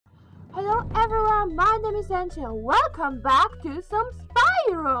everyone, my name is Angie and welcome back to some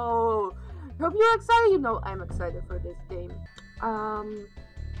Spyro! Hope you're excited. You know I'm excited for this game. Of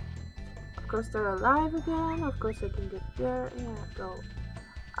course they're alive again. Of course I can get there. Yeah, go.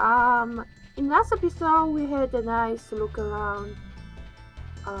 In last episode we had a nice look around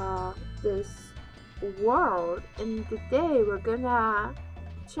this world, and today we're gonna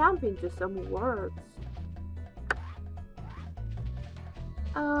jump into some worlds.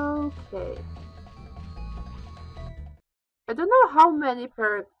 Okay. I don't know how many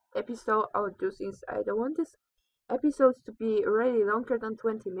per episode I'll do, since I don't want these episodes to be really longer than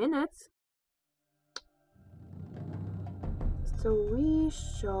 20 minutes. So we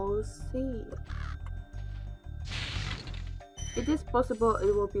shall see. It is possible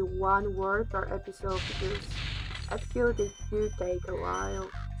it will be one word per episode because I feel they do take a while.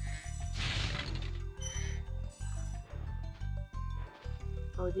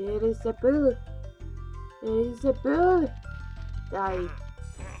 Oh, there is a bull. There is a bull. Die.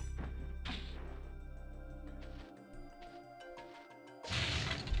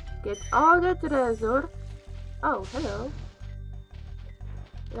 Get all the treasure. Oh, hello.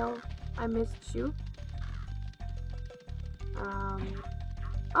 Hello, I missed you.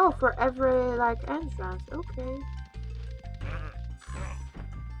 Oh, for every entrance. Okay.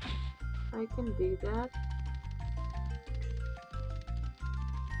 I can do that.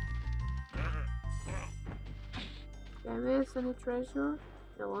 Did I miss any treasure?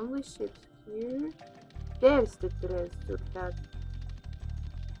 No, only ships here. There's the treasure that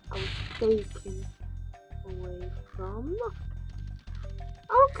I was taken away from.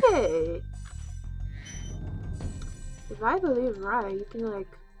 Okay. If I believe right, you can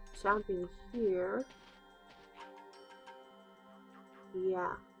jump in here.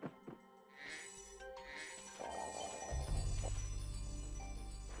 Yeah.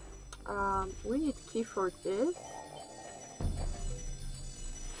 We need key for this.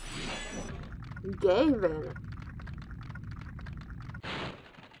 Gavin.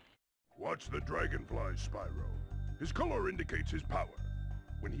 Watch the dragonfly, Spyro. His color indicates his power.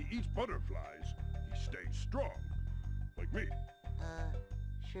 When he eats butterflies, he stays strong. Like me.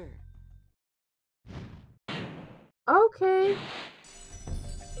 Sure. Okay.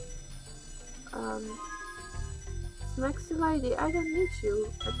 Smexy lady, I don't need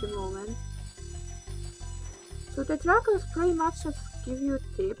you at the moment. So the dragons pretty much just give you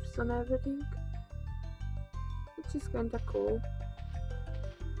tips on everything, which is kinda cool.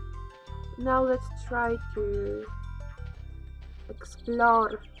 Now let's try to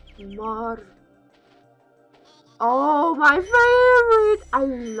explore more. Oh, my favorite! I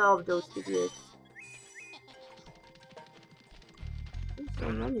love those videos. There's so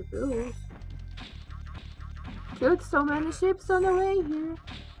many blues. Killed so many ships on the way here.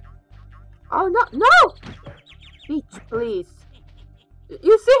 Oh no, no! Bitch, please.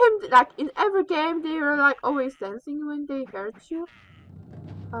 You see him in every game. They are always dancing when they hurt you.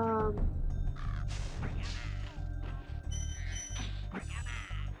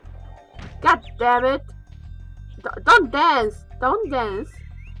 God damn it! Don't dance! Don't dance!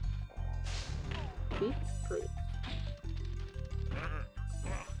 Bitch, please.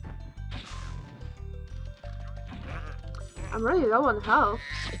 I'm really low on health.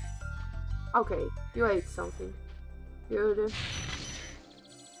 Okay, you ate something. Good.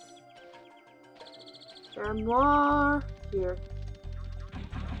 There are more here.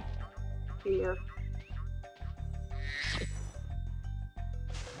 Here.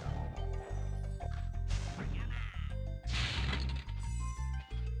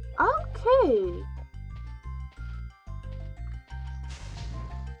 Okay.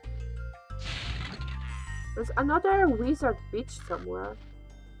 There's another wizard beach somewhere.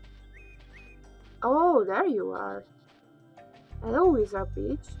 Oh, there you are. Hello, wizard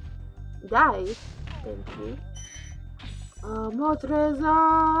beach. Die. Thank you. More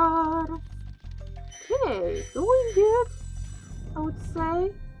treasure. Okay, doing good, I would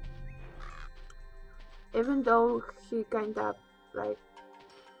say. Even though he kinda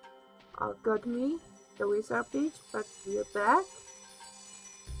got me, the wizard beach, but we're back.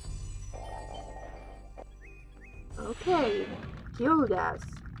 Okay, killed us.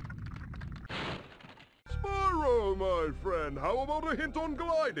 Spyro, my friend, how about a hint on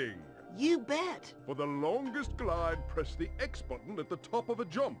gliding? You bet! For the longest glide, press the X button at the top of a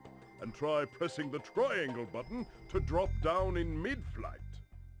jump, and try pressing the triangle button to drop down in mid-flight.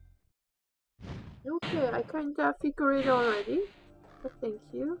 Okay, I kinda figured it already, but thank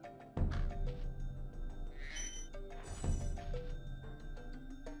you.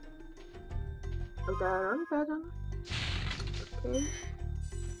 Oh, that wrong button. Okay.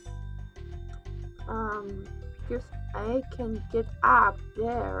 Because I can get up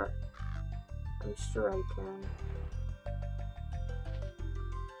there. I'm sure I can.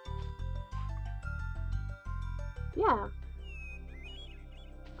 Yeah.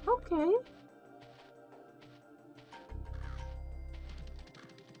 Okay.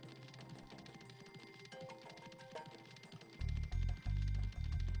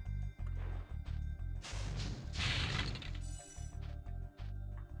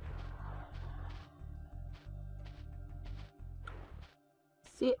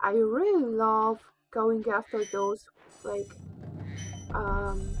 See, I really love going after those, like,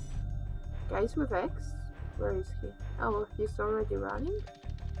 guys with X. Where is he? Oh, well, he's already running?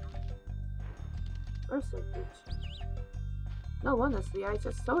 Where's that bitch? No, honestly, I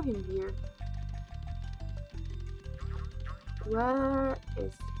just saw him here. Where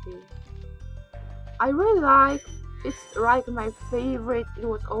is he? I really like, it's like my favorite, it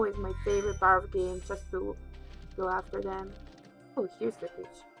was always my favorite part of the game, just to go after them. Oh, here's the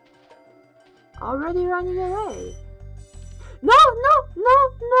bitch. Already running away. No, no, no,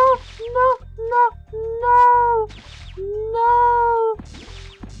 no, no, no, no, no.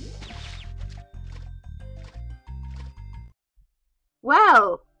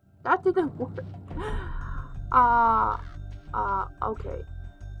 Well, that didn't work. Okay.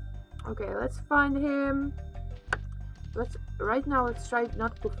 Okay, let's find him. Right now let's try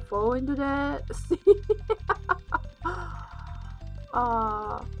not to fall into the sea.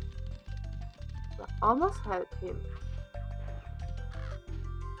 I almost had him.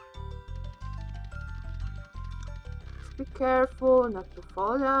 Just be careful not to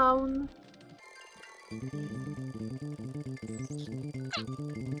fall down.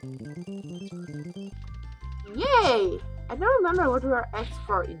 Yay! I don't remember what we were X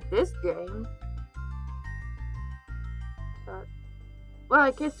for in this game. But, well,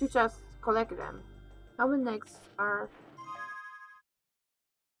 I guess you just collect them. How many X are...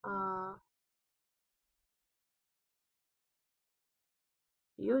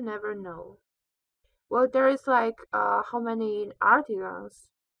 You never know. Well, there is like, how many artisans?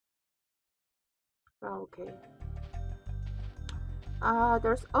 Oh, okay.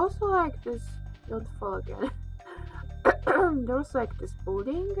 There's also like this... Don't fall again. There's like this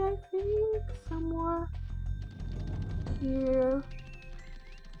building, I think, somewhere here.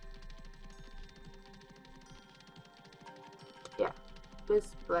 Yeah,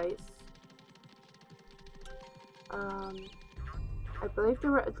 this place. I believe there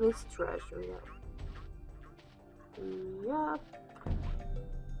were at least treasure, yeah. Yep.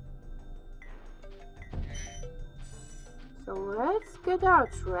 So let's get our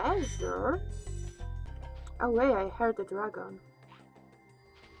treasure. Oh wait, I heard the dragon.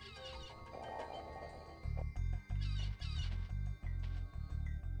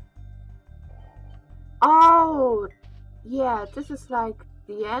 Oh, yeah, this is like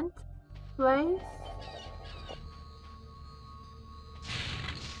the end place.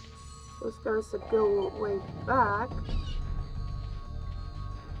 Because there's a go way back.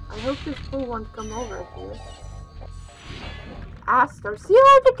 I hope this fool won't come over here. Aster, see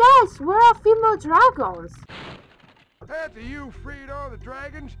all the guys! Where are female dragons? After you freed all the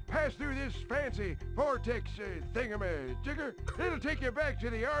dragons, pass through this fancy vortex thingamajigger, it'll take you back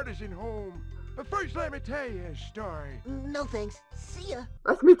to the artisan home. But first let me tell you a story. No thanks. See ya.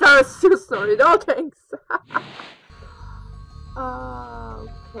 Let me tell a story, no thanks.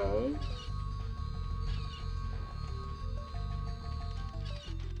 Okay.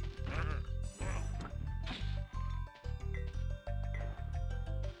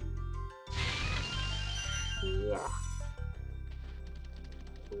 Yeah.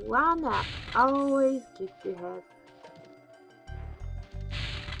 Wanna always get to have.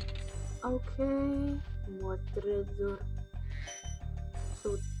 Okay. More treasure.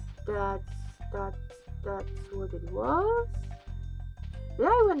 So that's what it was. Did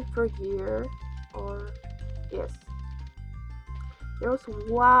I went through here? Or yes. There was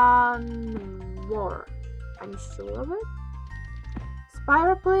one more. I'm sure of it.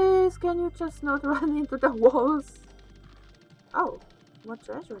 Spyro, please, can you just not run into the walls? Oh, more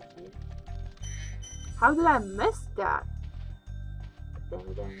treasure here. How did I miss that? Damn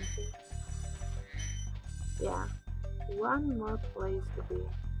it, Angie. Yeah, one more place to be.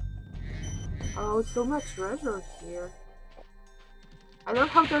 Oh, so much treasure here. I love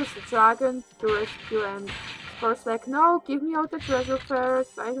how there's a dragon to rescue and Spyro's like, no, give me all the treasure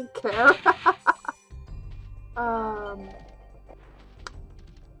first, I don't care.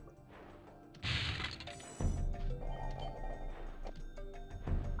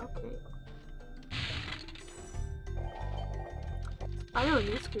 Okay. Spyro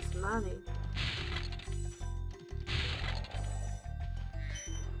needs his money.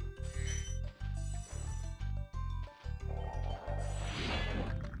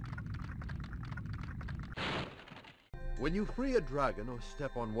 When you free a dragon or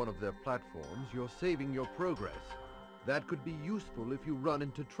step on one of their platforms, you're saving your progress. That could be useful if you run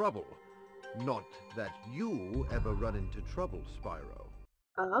into trouble. Not that you ever run into trouble, Spyro.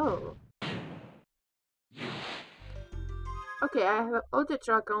 Oh. Okay, I have all the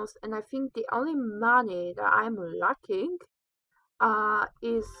dragons, and I think the only money that I'm lacking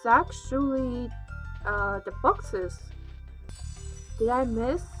is actually the boxes. Did I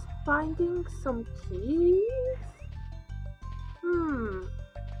miss finding some keys?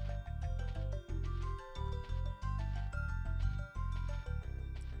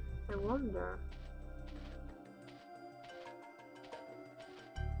 I wonder.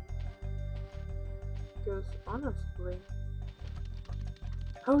 Because honestly,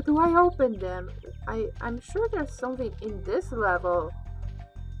 how do I open them? I'm sure there's something in this level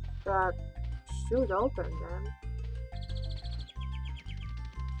that should open them.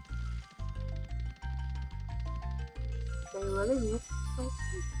 They really miss something.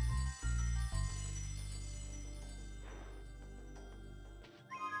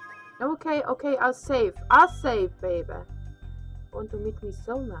 Okay, I'll save, baby. Want to meet me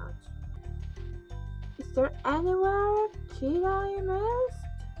so much. Is there anywhere kid I missed?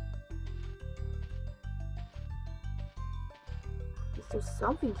 Is there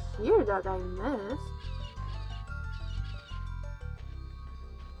something here that I missed?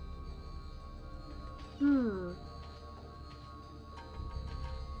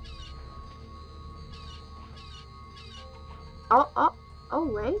 Oh,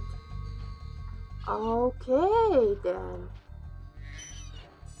 wait. Okay, then.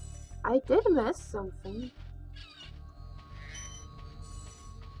 I did miss something.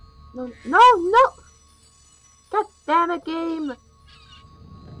 No! God damn it, game!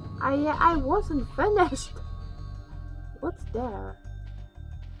 I wasn't finished. What's there?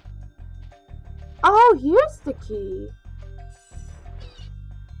 Oh, here's the key.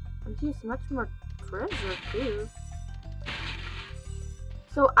 And here's much more treasure too.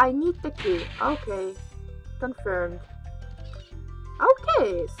 So I need the key. Okay, confirmed.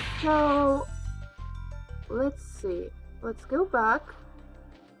 Okay, so let's see. Let's go back.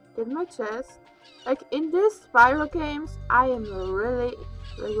 Get my chest. Like in these Spyro games, I am really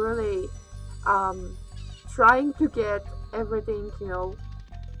trying to get everything, you know,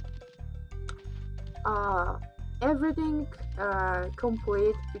 everything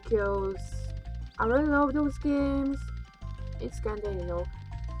complete, because I really love those games. It's kinda, you know,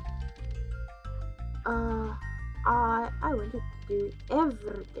 I want to do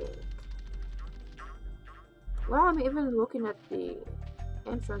everything. Well, I'm even looking at the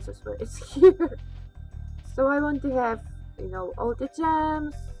entrances where it's here. So I want to have, you know, all the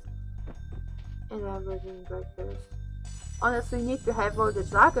gems and everything like this. Honestly, need to have all the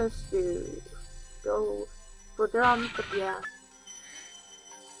dragons to go for them, but yeah.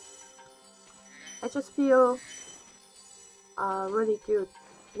 I just feel really good.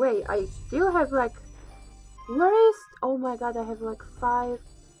 Wait, I still have like, where is, oh my god, I have like 5.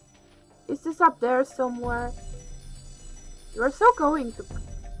 Is this up there somewhere? You're so going to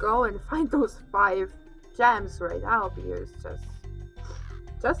go and find those 5 gems right now, because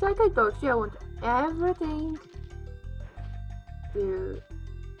just like I told you, I want everything to,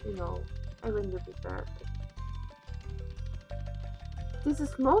 you know, everything to be perfect. This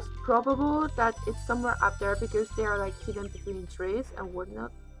is most probable that it's somewhere up there, because they are like hidden between trees and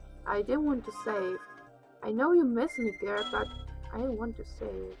whatnot. I didn't want to save. I know you miss me there, but I didn't want to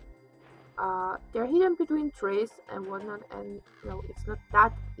save. They're hidden between trees and whatnot, and you know, it's not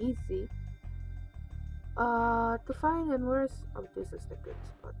that easy to find them. Where's, oh, this is the good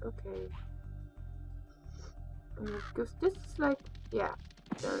spot. Okay, because this is like, yeah,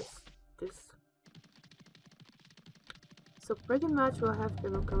 there's this. So pretty much we'll have to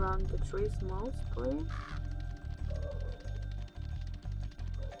look around the trees mostly.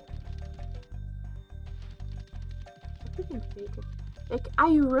 I can take it. Like, I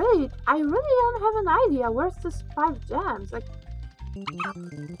really don't have an idea where's this 5 gems. Like,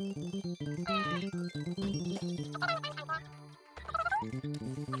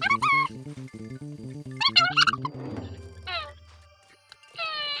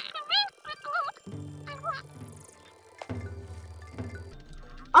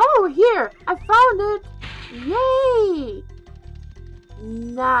 oh, here! I found it! Yay!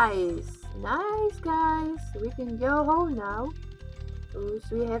 Nice. Nice, guys. We can go home now. So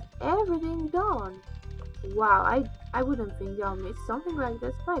we have everything done. Wow, I wouldn't think I'll miss something like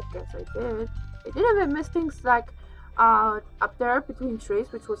this, but I guess I did. I didn't even miss things like up there between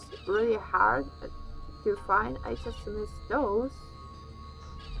trees, which was really hard to find. I just missed those.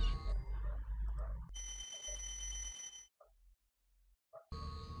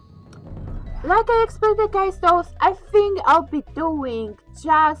 like I expected, guys, I think I'll be doing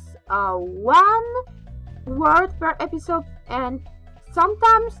just one word per episode, and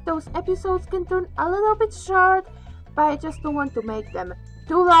sometimes those episodes can turn a little bit short, but I just don't want to make them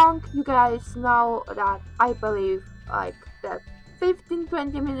too long. You guys know that I believe like the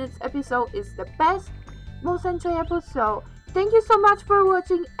 15-20 minutes episode is the best, most enjoyable. So thank you so much for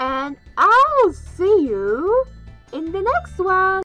watching, and I'll see you in the next one.